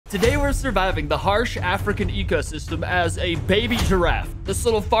Today we're surviving the harsh African ecosystem as a baby giraffe. This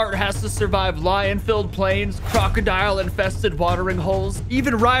little fart has to survive lion-filled plains, crocodile-infested watering holes,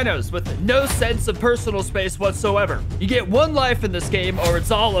 even rhinos with no sense of personal space whatsoever. You get one life in this game or it's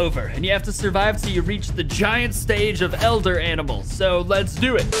all over, and you have to survive till you reach the giant stage of elder animals. So let's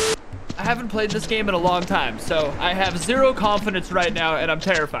do it. I haven't played this game in a long time, so I have zero confidence right now, and I'm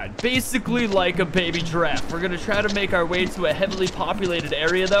terrified. Basically like a baby giraffe. We're gonna try to make our way to a heavily populated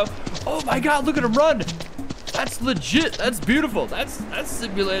area, though. Oh my god, look at him run! That's legit. That's beautiful. That's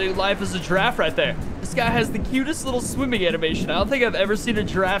simulating life as a giraffe right there. This guy has the cutest little swimming animation. I don't think I've ever seen a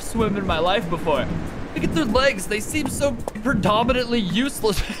giraffe swim in my life before. Look at their legs. They seem so predominantly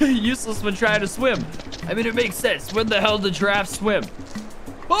useless when trying to swim. I mean, it makes sense. When the hell do giraffes swim?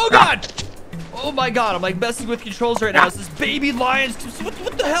 Oh god! Oh my god, I'm like messing with controls right now. It's this baby lion.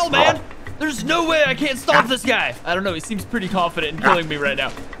 What the hell, man? There's no way I can't stop this guy. I don't know, he seems pretty confident in killing me right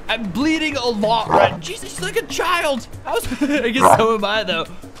now. I'm bleeding a lot right. Jesus, he's like a child. I guess so am I, though.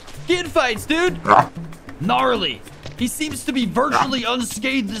 Kid fights, dude. Gnarly. He seems to be virtually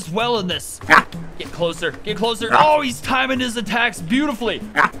unscathed as well in this. Get closer, get closer. Oh, he's timing his attacks beautifully.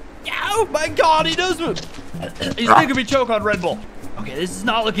 Oh my god, he knows what. He's making me choke on Red Bull. Okay, this is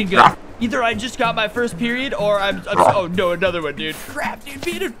not looking good. Either I just got my first period or I'm oh no, another one, dude. Crap, dude,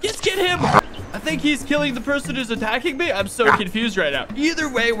 beat him. Just get him. I think he's killing the person who's attacking me. I'm so confused right now. Either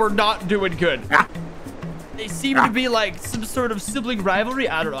way, we're not doing good. They seem to be like some sort of sibling rivalry.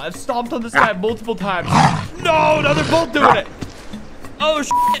 I don't know. I've stomped on this guy multiple times. No, they're both doing it. Oh,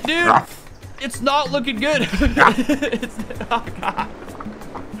 shit, dude. It's not looking good. Oh, God.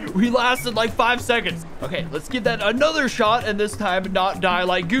 We lasted like 5 seconds. Okay, let's give that another shot and this time not die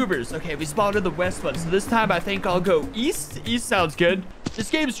like goobers. Okay, we spawned in the west one, so this time I think I'll go east. East sounds good. This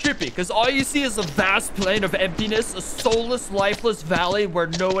game's trippy because all you see is a vast plain of emptiness, a soulless, lifeless valley where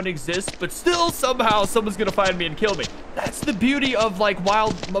no one exists, but still somehow someone's gonna find me and kill me. That's the beauty of like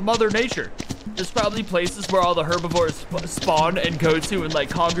wild mother nature. There's probably places where all the herbivores spawn and go to in like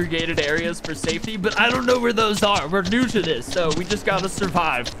congregated areas for safety, but I don't know where those are. We're new to this, so we just gotta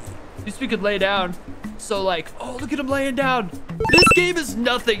survive. At least we could lay down. So like, oh, look at him laying down. This game is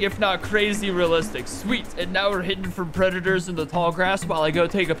nothing if not crazy realistic. Sweet. And now we're hidden from predators in the tall grass while I go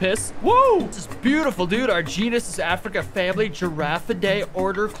take a piss. Whoa! This is beautiful, dude. Our genus is Africa family, Giraffidae,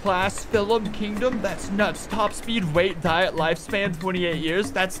 order, class, phylum, kingdom. That's nuts. Top speed, weight, diet, lifespan, 28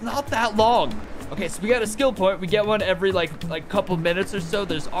 years. That's not that long. Okay, so we got a skill point. We get one every like couple minutes or so.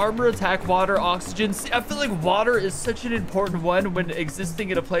 There's armor, attack, water, oxygen. See, I feel like water is such an important one when existing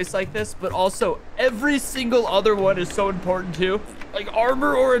in a place like this, but also every single other one is so important too. Like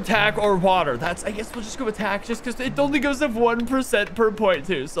armor or attack or water. That's, I guess we'll just go attack just because it only goes up 1% per point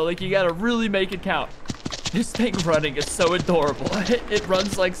too. So like you gotta really make it count. This thing running is so adorable. It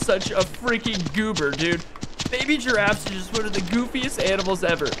runs like such a freaking goober, dude. Baby giraffes are just one of the goofiest animals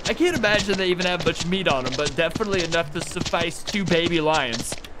ever. I can't imagine they even have much meat on them, but definitely enough to suffice 2 baby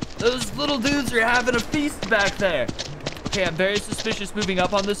lions. Those little dudes are having a feast back there. Okay, I'm very suspicious moving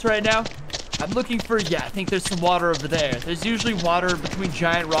up on this right now. I'm looking for, yeah, I think there's some water over there. There's usually water between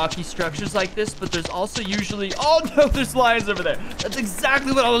giant rocky structures like this, but there's also usually, oh no, there's lions over there. That's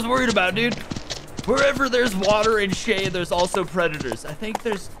exactly what I was worried about, dude. Wherever there's water and shade, there's also predators. I think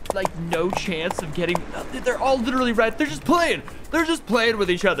there's like no chance of getting, they're all literally right. They're just playing. They're just playing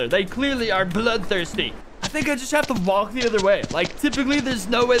with each other. They clearly are bloodthirsty. I think I just have to walk the other way. Like typically there's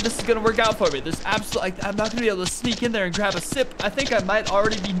no way this is gonna work out for me. There's absolutely, like, I'm not gonna be able to sneak in there and grab a sip. I think I might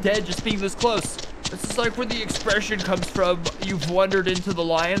already be dead just being this close. This is like where the expression comes from. You've wandered into the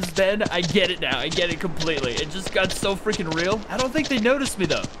lion's den. I get it now. I get it completely. It just got so freaking real. I don't think they noticed me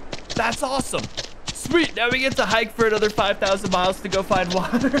though. That's awesome. Sweet, now we get to hike for another 5,000 miles to go find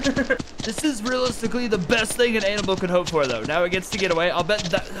water. This is realistically the best thing an animal could hope for, though. Now it gets to get away. I'll bet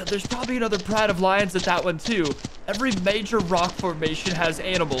that there's probably another pride of lions at that one, too. Every major rock formation has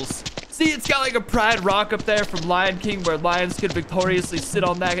animals. See, it's got like a pride rock up there from Lion King where lions could victoriously sit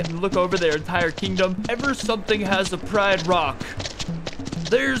on that and look over their entire kingdom. Ever something has a pride rock,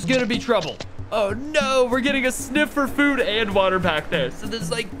 there's gonna be trouble. Oh no, we're getting a sniff for food and water back there. So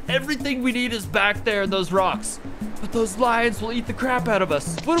there's like everything we need is back there in those rocks. But those lions will eat the crap out of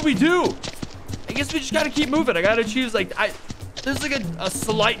us. What do we do? I guess we just gotta keep moving. I gotta choose like, there's like a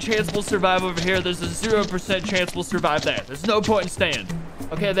slight chance we'll survive over here. There's a 0% chance we'll survive there. There's no point in staying.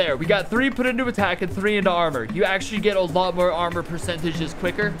 Okay, there. We got 3 put into attack and 3 into armor. You actually get a lot more armor percentages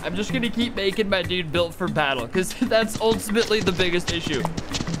quicker. I'm just gonna keep making my dude built for battle because that's ultimately the biggest issue.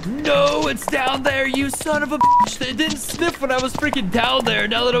 No, it's down there, you son of a bitch. It didn't sniff when I was freaking down there.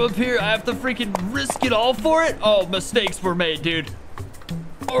 Now that I'm up here, I have to freaking risk it all for it. Oh, mistakes were made, dude.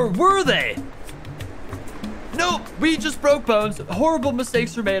 Or were they? Nope, we just broke bones. Horrible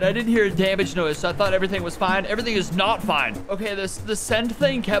mistakes were made. I didn't hear a damage noise, so I thought everything was fine. Everything is not fine. Okay, the send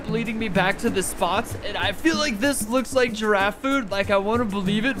thing kept leading me back to this spot, and I feel like this looks like giraffe food. Like, I want to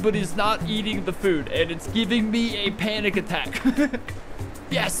believe it, but he's not eating the food, and it's giving me a panic attack.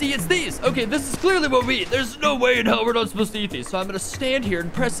 Yeah, see, it's these. Okay, this is clearly what we eat. There's no way in hell we're not supposed to eat these. So I'm going to stand here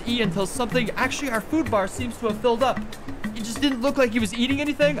and press E until something... Actually, our food bar seems to have filled up. It just didn't look like he was eating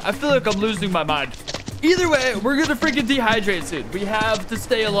anything. I feel like I'm losing my mind. Either way, we're going to freaking dehydrate soon. We have to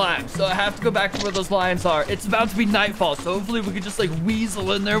stay alive. So I have to go back to where those lions are. It's about to be nightfall. So hopefully we can just like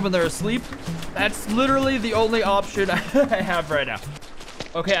weasel in there when they're asleep. That's literally the only option I have right now.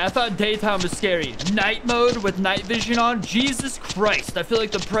 Okay, I thought daytime was scary. Night mode with night vision on? Jesus Christ. I feel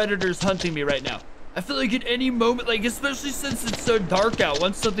like the predator's hunting me right now. I feel like at any moment, like, especially since it's so dark out,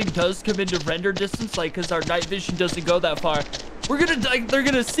 once something does come into render distance, like, because our night vision doesn't go that far, we're gonna, like, they're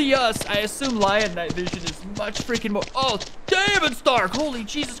gonna see us. I assume lion night vision is much freaking more. Oh, damn, it's dark. Holy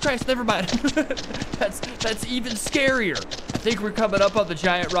Jesus Christ, never mind. That's even scarier. I think we're coming up on the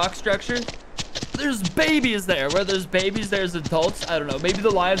giant rock structure. There's babies there. Where there's babies, there's adults. I don't know. Maybe the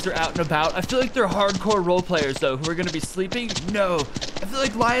lions are out and about. I feel like they're hardcore role players, though, who are going to be sleeping. No. I feel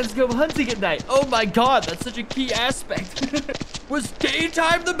like lions go hunting at night. Oh, my God. That's such a key aspect. Was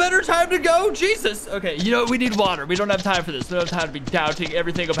daytime the better time to go? Jesus. Okay, you know what? We need water. We don't have time for this. We don't have time to be doubting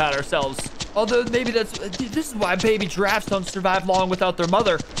everything about ourselves. Although, maybe this is why baby giraffes don't survive long without their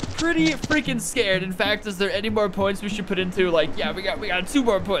mother. Pretty freaking scared. In fact, is there any more points we should put into? Like, yeah, we got 2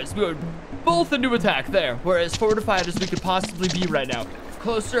 more points. We would both a new attack there. We're as fortified as we could possibly be right now.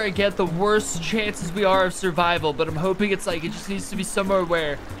 Closer I get, the worse chances we are of survival. But I'm hoping it's like, it just needs to be somewhere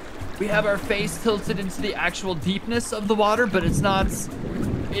where we have our face tilted into the actual deepness of the water, but it's not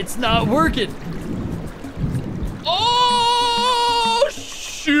working. Oh,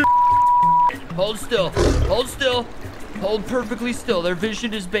 shoot. Hold still. Hold still. Hold perfectly still. Their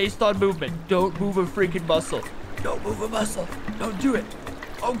vision is based on movement. Don't move a freaking muscle. Don't move a muscle. Don't do it.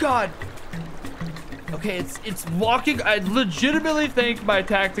 Oh, God. Okay, it's walking. I legitimately think my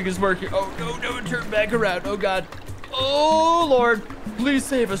tactic is working. Oh, no, turn back around. Oh, God. Oh, Lord. Please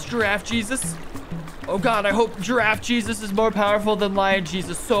save us, Giraffe Jesus. Oh, God, I hope Giraffe Jesus is more powerful than Lion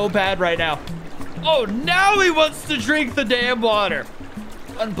Jesus so bad right now. Oh, now he wants to drink the damn water.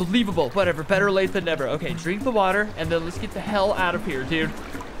 Unbelievable. Whatever, better late than never. Okay, drink the water, and then let's get the hell out of here, dude.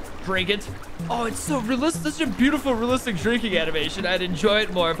 Drink it. Oh, it's so realistic. Such a beautiful, realistic drinking animation. I'd enjoy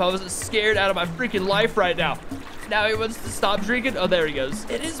it more if I wasn't scared out of my freaking life right now. Now he wants to stop drinking. Oh, there he goes.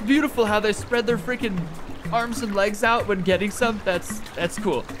 It is beautiful how they spread their freaking arms and legs out when getting some. That's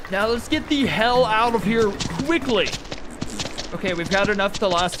cool. Now let's get the hell out of here quickly. Okay, we've got enough to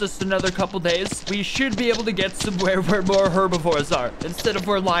last us another couple days. We should be able to get somewhere where more herbivores are instead of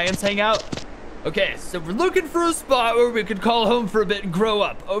where lions hang out. Okay, so we're looking for a spot where we could call home for a bit and grow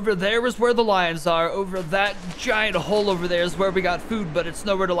up. Over there is where the lions are. Over that giant hole over there is where we got food, but it's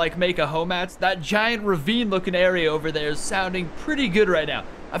nowhere to, like, make a home at. That giant ravine-looking area over there is sounding pretty good right now.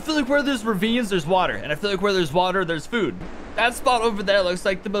 I feel like where there's ravines, there's water. And I feel like where there's water, there's food. That spot over there looks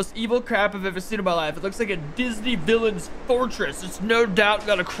like the most evil crap I've ever seen in my life. It looks like a Disney villain's fortress. It's no doubt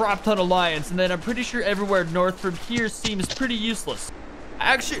got a crop ton of lions. And then I'm pretty sure everywhere north from here seems pretty useless.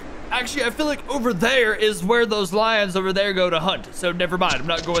 Actually, I feel like over there is where those lions over there go to hunt. So never mind, I'm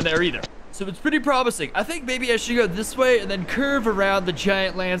not going there either. So it's pretty promising. I think maybe I should go this way and then curve around the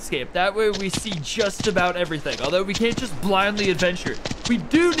giant landscape. That way we see just about everything. Although we can't just blindly adventure. We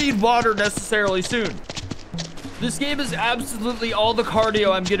do need water necessarily soon. This game is absolutely all the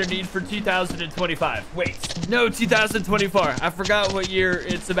cardio I'm gonna need for 2025. Wait, no, 2024. I forgot what year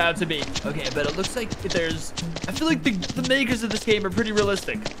it's about to be. Okay, but it looks like there's... I feel like the makers of this game are pretty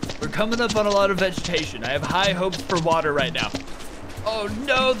realistic. We're coming up on a lot of vegetation. I have high hopes for water right now. Oh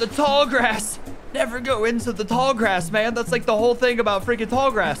no, the tall grass. Never go into the tall grass, man. That's like the whole thing about freaking tall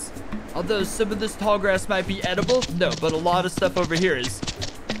grass. Although some of this tall grass might be edible. No, but a lot of stuff over here is.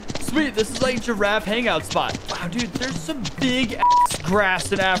 Sweet, this is like giraffe hangout spot. Wow, dude, there's some big ass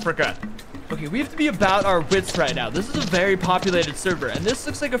grass in Africa. Okay, we have to be about our wits right now. This is a very populated server, and this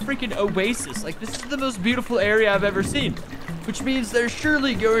looks like a freaking oasis. Like, this is the most beautiful area I've ever seen. Which means there's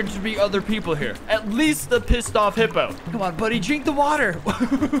surely going to be other people here. At least the pissed off hippo. Come on, buddy, drink the water.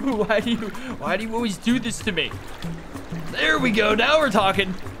 Why do you always do this to me? There we go, now we're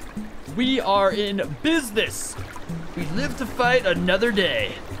talking. We are in business. We live to fight another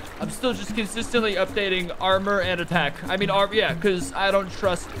day. I'm still just consistently updating armor and attack. I mean, yeah, because I don't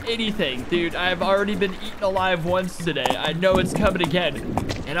trust anything, dude. I've already been eaten alive once today. I know it's coming again,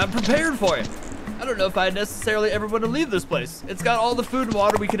 and I'm prepared for it. I don't know if I necessarily ever want to leave this place. It's got all the food and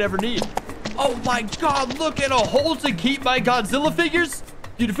water we could ever need. Oh my God, look at a hole to keep my Godzilla figures.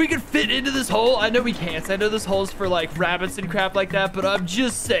 Dude, if we could fit into this hole, I know we can't. I know this hole's for like rabbits and crap like that, but I'm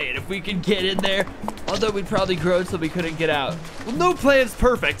just saying if we could get in there, although we'd probably grow until we couldn't get out. Well, no plan's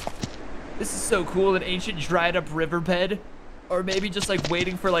perfect. This is so cool, an ancient dried up riverbed. Or maybe just like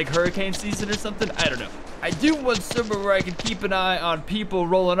waiting for like hurricane season or something. I don't know. I do want somewhere where I can keep an eye on people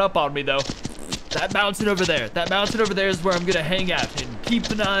rolling up on me though. That mountain over there. That mountain over there is where I'm gonna hang out and keep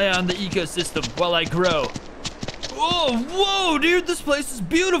an eye on the ecosystem while I grow. Whoa, whoa, dude, this place is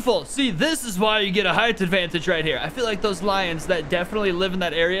beautiful. See, this is why you get a height advantage right here. I feel like those lions that definitely live in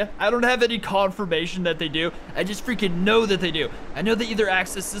that area, I don't have any confirmation that they do. I just freaking know that they do. I know they either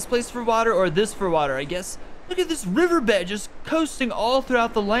access this place for water or this for water, I guess. Look at this riverbed just coasting all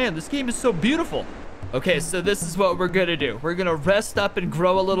throughout the land. This game is so beautiful. Okay, so this is what we're gonna do. We're gonna rest up and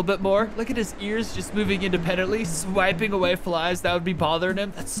grow a little bit more. Look at his ears just moving independently, swiping away flies that would be bothering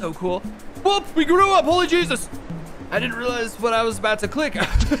him. That's so cool. Whoop, we grew up, holy Jesus. I didn't realize what I was about to click.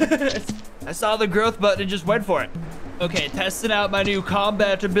 I saw the growth button and just went for it. Okay, testing out my new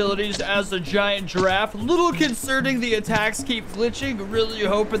combat abilities as a giant giraffe. Little concerning, the attacks keep glitching. Really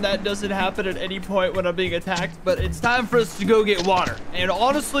hoping that doesn't happen at any point when I'm being attacked. But it's time for us to go get water. And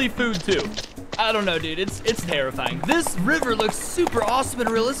honestly, food too. I don't know, dude. It's terrifying. This river looks super awesome and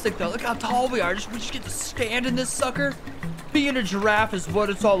realistic, though. Look how tall we are. We just get to stand in this sucker. Being a giraffe is what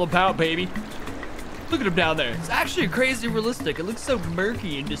it's all about, baby. Look at him down there. It's actually crazy realistic. It looks so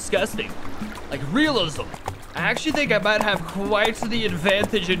murky and disgusting. Like realism. I actually think I might have quite the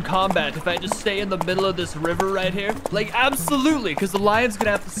advantage in combat if I just stay in the middle of this river right here. Like, absolutely, because the lion's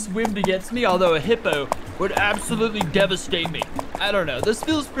gonna have to swim to get to me, although a hippo would absolutely devastate me. I don't know. This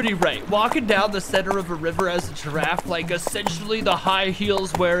feels pretty right. Walking down the center of a river as a giraffe, like essentially the high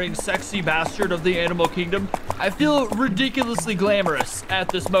heels wearing sexy bastard of the animal kingdom, I feel ridiculously glamorous at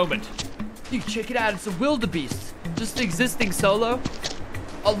this moment. Dude, check it out. It's a wildebeest. Just existing solo.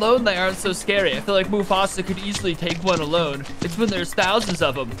 Alone, they aren't so scary. I feel like Mufasa could easily take one alone. It's when there's thousands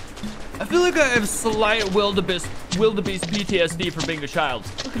of them. I feel like I have slight wildebeest PTSD from being a child.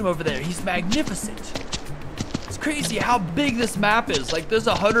 Look at him over there. He's magnificent. It's crazy how big this map is. Like, there's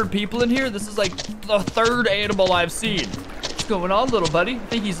 100 people in here. This is like the third animal I've seen. What's going on, little buddy? I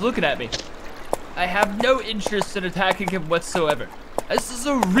think he's looking at me. I have no interest in attacking him whatsoever. This is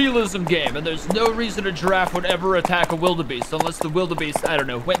a realism game, and there's no reason a giraffe would ever attack a wildebeest unless the wildebeest, I don't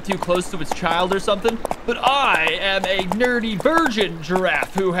know, went too close to its child or something. But I am a nerdy virgin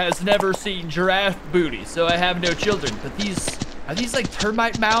giraffe who has never seen giraffe booty, so I have no children. But are these like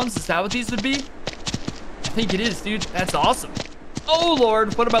termite mounds? Is that what these would be? I think it is, dude. That's awesome. Oh,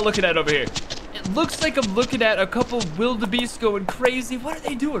 Lord. What am I looking at over here? It looks like I'm looking at a couple wildebeests going crazy. What are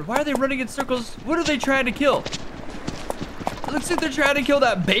they doing? Why are they running in circles? What are they trying to kill? It looks like they're trying to kill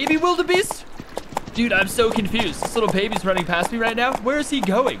that baby wildebeest. Dude, I'm so confused. This little baby's running past me right now. Where is he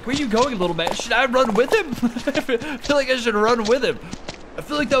going? Where are you going, little man? Should I run with him? I feel like I should run with him. I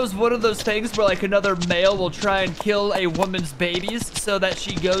feel like that was one of those things where like another male will try and kill a woman's babies so that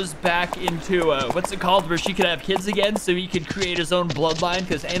she goes back into, what's it called, where she could have kids again so he could create his own bloodline,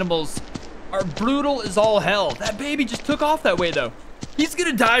 because animals are brutal as all hell. That baby just took off that way, though. He's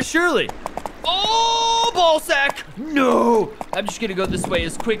gonna die, surely. Oh, ball sack. No. I'm just gonna go this way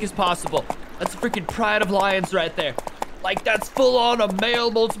as quick as possible. That's a freaking pride of lions right there. Like, that's full on a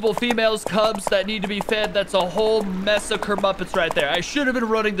male, multiple females, cubs that need to be fed. That's a whole mess of kermuppets right there. I should have been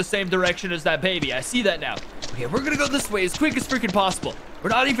running the same direction as that baby. I see that now. Okay, we're gonna go this way as quick as freaking possible.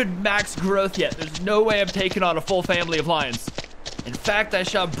 We're not even max growth yet. There's no way I'm taking on a full family of lions. In fact, I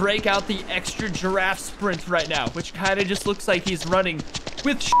shall break out the extra giraffe sprint right now, which kind of just looks like he's running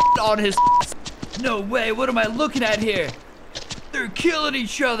with shit on his. No way, what am I looking at here? They're killing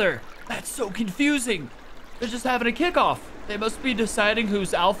each other. That's so confusing. They're just having a kickoff. They must be deciding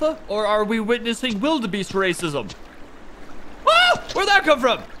who's alpha, or are we witnessing wildebeest racism? Oh, where'd that come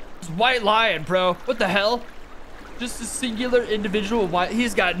from? It's white lion, bro. What the hell? Just a singular individual white.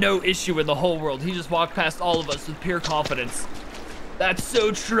 He's got no issue in the whole world. He just walked past all of us with pure confidence. That's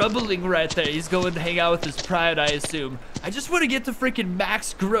so troubling right there. He's going to hang out with his pride, I assume. I just want to get to freaking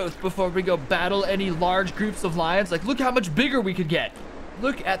max growth before we go battle any large groups of lions. Like, look how much bigger we could get.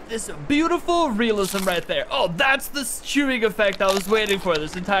 Look at this beautiful realism right there. Oh, that's the chewing effect I was waiting for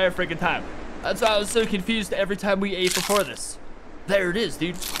this entire freaking time. That's why I was so confused every time we ate before this. There it is,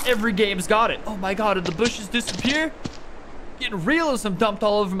 dude. Every game's got it. Oh my God, did the bushes disappear? Getting realism dumped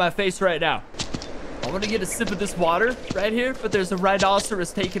all over my face right now. I want to get a sip of this water right here, but there's a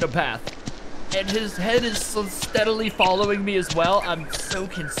rhinoceros taking a bath. And his head is so steadily following me as well. I'm so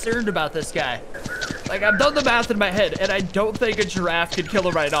concerned about this guy. Like, I've done the math in my head, and I don't think a giraffe could kill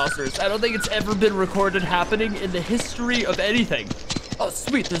a rhinoceros. I don't think it's ever been recorded happening in the history of anything. Oh,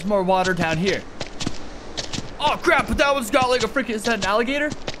 sweet. There's more water down here. Oh, crap. But that one's got like a freaking... Is that an alligator?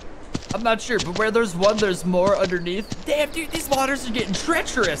 I'm not sure, but where there's one, there's more underneath. Damn, dude, these waters are getting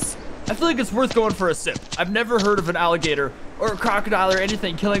treacherous. I feel like it's worth going for a sip. I've never heard of an alligator or a crocodile or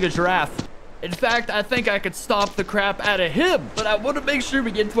anything killing a giraffe. In fact, I think I could stomp the crap out of him, but I want to make sure we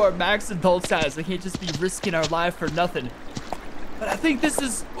get to our max adult size. I can't just be risking our life for nothing. But I think this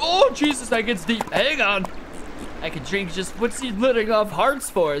is... Oh, Jesus, that gets deep. Hang on. I could drink just... What's he letting off hearts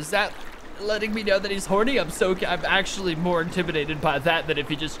for? Is that letting me know that he's horny? I'm actually more intimidated by that than if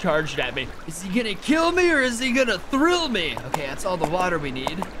he just charged at me. Is he gonna kill me or is he gonna thrill me? Okay, that's all the water we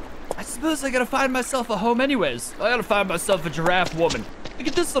need. I suppose I gotta find myself a home anyways. I gotta find myself a giraffe woman. Look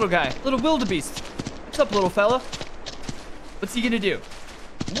at this little guy, little wildebeest. What's up, little fella? What's he gonna do?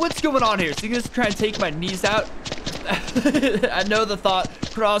 What's going on here? Is he gonna try and take my knees out? I know the thought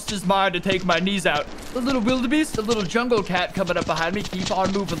crossed his mind to take my knees out. The little wildebeest, the little jungle cat coming up behind me. Keep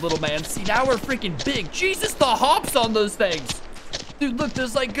on moving, little man. See, now we're freaking big. Jesus, the hops on those things. Dude, look,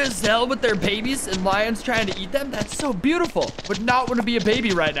 there's like gazelle with their babies and lions trying to eat them. That's so beautiful. Would not want to be a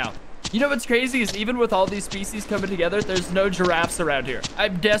baby right now. You know what's crazy is even with all these species coming together, there's no giraffes around here.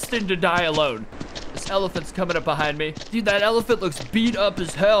 I'm destined to die alone. This elephant's coming up behind me. Dude, that elephant looks beat up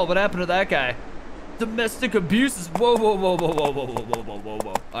as hell. What happened to that guy? Domestic abuse is... Whoa, whoa, whoa, whoa, whoa, whoa, whoa, whoa, whoa,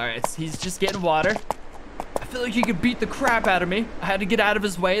 whoa. All right, he's just getting water. I feel like he could beat the crap out of me. I had to get out of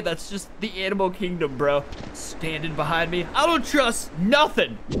his way. That's just the animal kingdom, bro. Standing behind me. I don't trust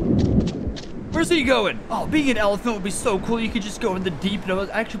nothing. Where's he going? Oh, being an elephant would be so cool. You could just go in the deep nose.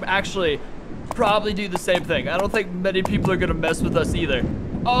 Actually, probably do the same thing. I don't think many people are gonna mess with us either.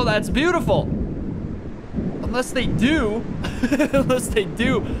 Oh, that's beautiful. Unless they do. Unless they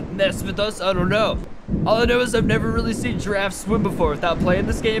do mess with us, I don't know. All I know is I've never really seen giraffes swim before without playing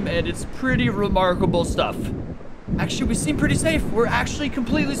this game, and it's pretty remarkable stuff. Actually, we seem pretty safe. We're actually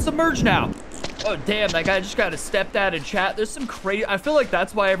completely submerged now. Oh, damn, that guy just got a stepdad in chat. There's some crazy... I feel like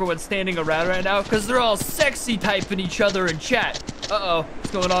that's why everyone's standing around right now, because they're all sexy typing each other in chat. Uh-oh,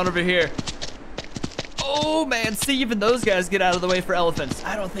 what's going on over here? Oh, man, see, even those guys get out of the way for elephants.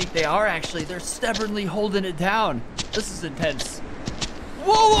 I don't think they are, actually. They're stubbornly holding it down. This is intense.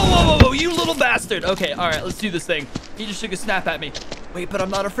 Whoa, whoa, whoa, whoa, whoa, you little bastard. Okay, all right, let's do this thing. He just took a snap at me. Wait, but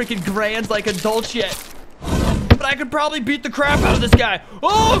I'm not a freaking grand like adult yet. But I could probably beat the crap out of this guy.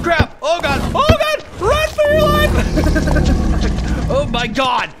 Oh, crap. Oh, God. Oh, God. Run for your life. Oh, my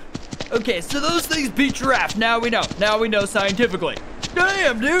God. Okay, so those things beat giraffes. Now we know. Now we know scientifically.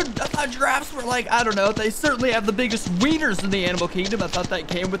 Damn, dude. I thought giraffes were like, I don't know. They certainly have the biggest wieners in the animal kingdom. I thought that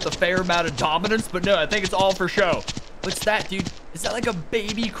came with a fair amount of dominance, but no, I think it's all for show. What's that, dude? Is that like a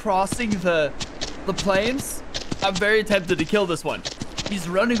baby crossing the plains? I'm very tempted to kill this one. He's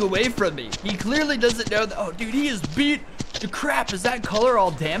running away from me. He clearly doesn't know that. Oh, dude, he is beat to crap. Is that color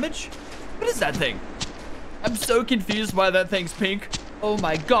all damage? What is that thing? I'm so confused why that thing's pink. Oh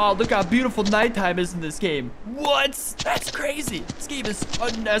my God, look how beautiful nighttime is in this game. What? That's crazy. This game is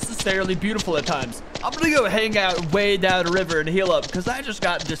unnecessarily beautiful at times. I'm gonna go hang out way down a river and heal up because I just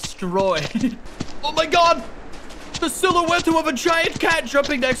got destroyed. Oh my God. The silhouette of a giant cat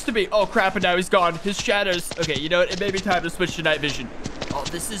jumping next to me. Oh crap, and now he's gone. His shadows. Okay, you know what? It may be time to switch to night vision. Oh,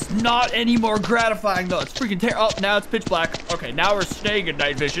 this is not any more gratifying though. It's freaking terrible. Oh, now it's pitch black. Okay, now we're staying in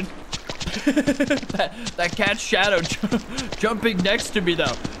night vision. that cat's shadow jumping next to me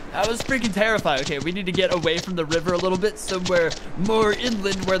though. That was freaking terrifying. Okay, we need to get away from the river a little bit, somewhere more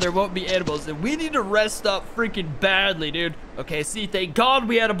inland where there won't be animals, and we need to rest up freaking badly, dude. Okay, see, thank God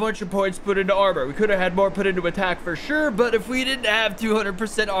we had a bunch of points put into armor. We could have had more put into attack for sure, but if we didn't have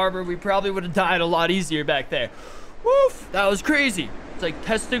 200% armor, we probably would have died a lot easier back there. Woof, that was crazy. It's like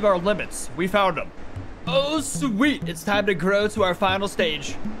testing our limits. We found them. Oh, sweet. It's time to grow to our final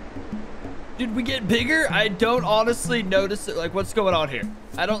stage. Did we get bigger? I don't honestly notice it. Like, what's going on here?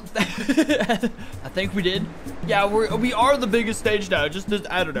 I don't I think we did. Yeah, we are the biggest stage now. Just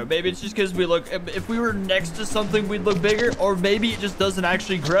I don't know. Maybe it's just because we look, if we were next to something, we'd look bigger, or maybe it just doesn't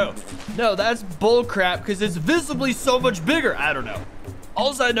actually grow. No, that's bull crap because it's visibly so much bigger. I don't know.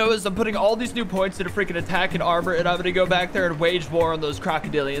 All I know is I'm putting all these new points into freaking attack and armor, and I'm gonna go back there and wage war on those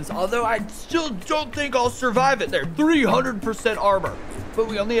crocodilians. Although I still don't think I'll survive it. They're 300% armor, but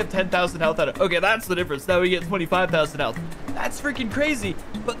we only have 10,000 health out of it. Okay, that's the difference. Now we get 25,000 health. That's freaking crazy.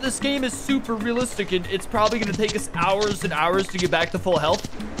 But this game is super realistic, and it's probably gonna take us hours and hours to get back to full health.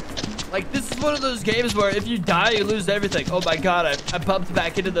 Like, this is one of those games where if you die, you lose everything. Oh my God, I bumped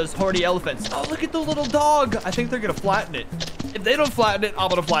back into those horny elephants. Oh, look at the little dog. I think they're gonna flatten it. If they don't flatten it, I'm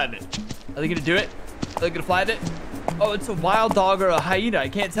gonna flatten it. Are they gonna do it? Are they gonna fly at it? Oh, it's a wild dog or a hyena. I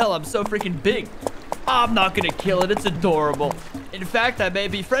can't tell. I'm so freaking big. I'm not gonna kill it. It's adorable. In fact, I may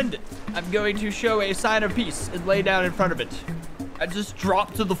befriend it. I'm going to show a sign of peace and lay down in front of it. I just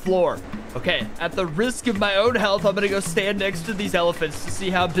dropped to the floor. Okay, at the risk of my own health, I'm gonna go stand next to these elephants to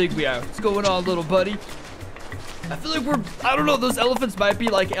see how big we are. What's going on, little buddy? I feel like I don't know, those elephants might be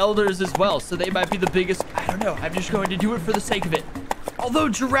like elders as well, so they might be the biggest. I don't know. I'm just going to do it for the sake of it. Although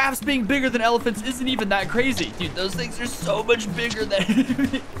giraffes being bigger than elephants isn't even that crazy. Dude, those things are so much bigger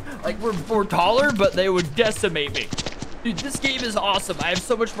than... like, we're taller, but they would decimate me. Dude, this game is awesome. I have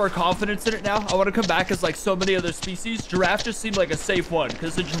so much more confidence in it now. I want to come back as like so many other species. Giraffe just seemed like a safe one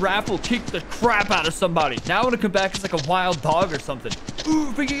because the giraffe will kick the crap out of somebody. Now I want to come back as like a wild dog or something.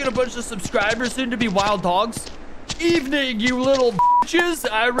 Ooh, if we can get a bunch of subscribers soon to be wild dogs. Evening, you little bitches.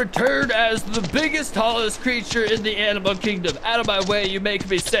 I return as the biggest, tallest creature in the animal kingdom. Out of my way, you make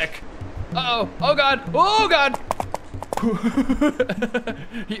me sick. Uh-oh. Oh, God. Oh, God.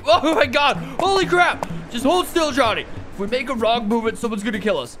 Oh, my God. Holy crap. Just hold still, Johnny. If we make a wrong movement, someone's gonna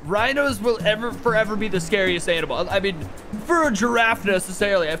kill us. Rhinos will forever be the scariest animal. I mean, for a giraffe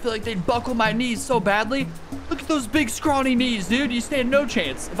necessarily. I feel like they'd buckle my knees so badly. Look at those big, scrawny knees, dude. You stand no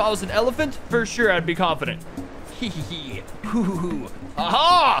chance. If I was an elephant, for sure I'd be confident.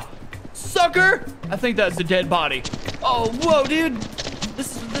 Aha! Sucker! I think that's a dead body. Oh, whoa, dude.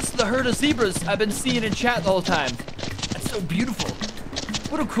 This is the herd of zebras I've been seeing in chat the whole time. That's so beautiful.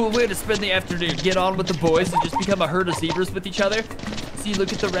 What a cool way to spend the afternoon. Get on with the boys and just become a herd of zebras with each other. See,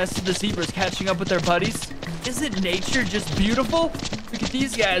 look at the rest of the zebras catching up with their buddies. Isn't nature just beautiful? Look at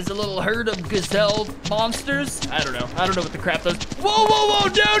these guys, a little herd of gazelle monsters. I don't know what the crap does. Whoa, whoa,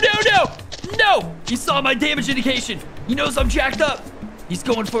 whoa, no! He saw my damage indication. He knows I'm jacked up. He's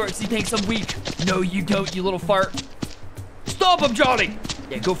going for it because he thinks I'm weak. No, you don't, you little fart. Stop him, Johnny.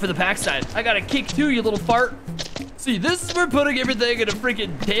 Yeah, go for the backside. I got a kick too, you little fart. See, this is where putting everything in a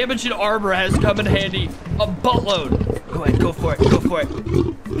freaking damage and armor has come in handy. A buttload. Go ahead, go for it, go for it.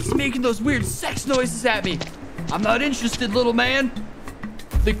 He's making those weird sex noises at me. I'm not interested, little man.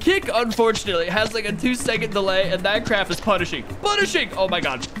 The kick, unfortunately, has like a 2-second delay, and that crap is punishing. Punishing! Oh my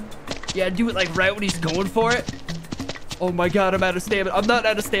God. Yeah, do it like right when he's going for it. Oh my God, I'm out of stamina. I'm not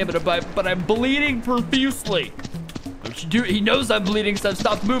out of stamina, but I'm bleeding profusely. Don't you do it? He knows I'm bleeding, so I've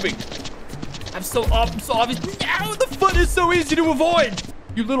stopped moving. I'm so obvious. Ow, the foot is so easy to avoid.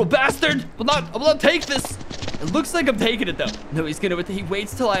 You little bastard. I will not take this. It looks like I'm taking it, though. No, he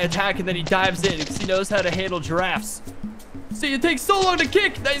waits till I attack, and then he dives in because he knows how to handle giraffes. See, it takes so long to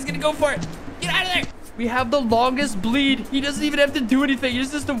kick. Now he's going to go for it. Get out of there. We have the longest bleed. He doesn't even have to do anything. He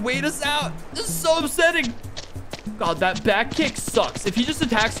just has to wait us out. This is so upsetting. God, that back kick sucks. If he just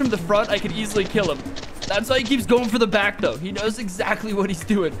attacks from the front, I could easily kill him. That's why he keeps going for the back, though. He knows exactly what he's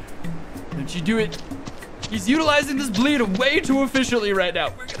doing. Don't you do it. He's utilizing this bleed way too efficiently right now.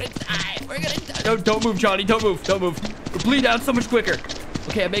 We're gonna die. We're gonna die. No, don't move, Johnny. Don't move. Don't move. We'll bleed out so much quicker.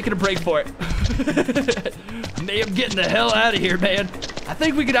 Okay, I'm making a break for it. I'm getting the hell out of here, man. I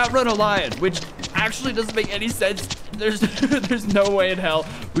think we could outrun a lion, which actually doesn't make any sense. There's no way in hell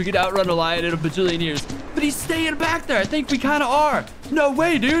we could outrun a lion in a bajillion years. But he's staying back there. I think we kind of are. No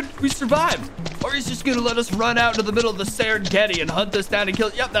way, dude. We survived. Or he's just going to let us run out into the middle of the Serengeti and hunt us down and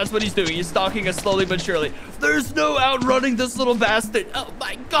kill. Yep, that's what he's doing. He's stalking us slowly but surely. There's no outrunning this little bastard. Oh,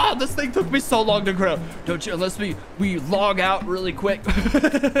 my God. This thing took me so long to grow. Don't you? Unless we log out really quick.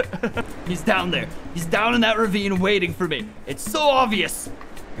 He's down there. He's down in that ravine waiting for me. It's so obvious.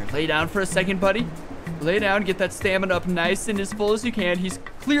 Here, lay down for a second, buddy. Lay down, get that stamina up nice and as full as you can. He's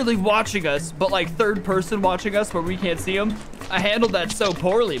clearly watching us, but like third person watching us where we can't see him. I handled that so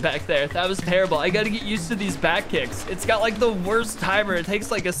poorly back there. That was terrible. I gotta get used to these back kicks. It's got like the worst timer. It takes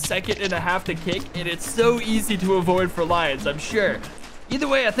like 1.5 seconds to kick, and it's so easy to avoid for lions, I'm sure. Either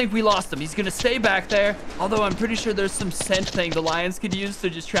way, I think we lost him. He's gonna stay back there, although I'm pretty sure there's some scent thing the lions could use to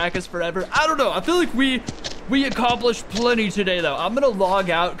just track us forever. I don't know. I feel like we accomplished plenty today, though. I'm gonna log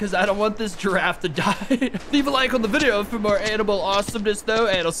out because I don't want this giraffe to die. Leave a like on the video for more animal awesomeness, though,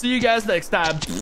 and I'll see you guys next time.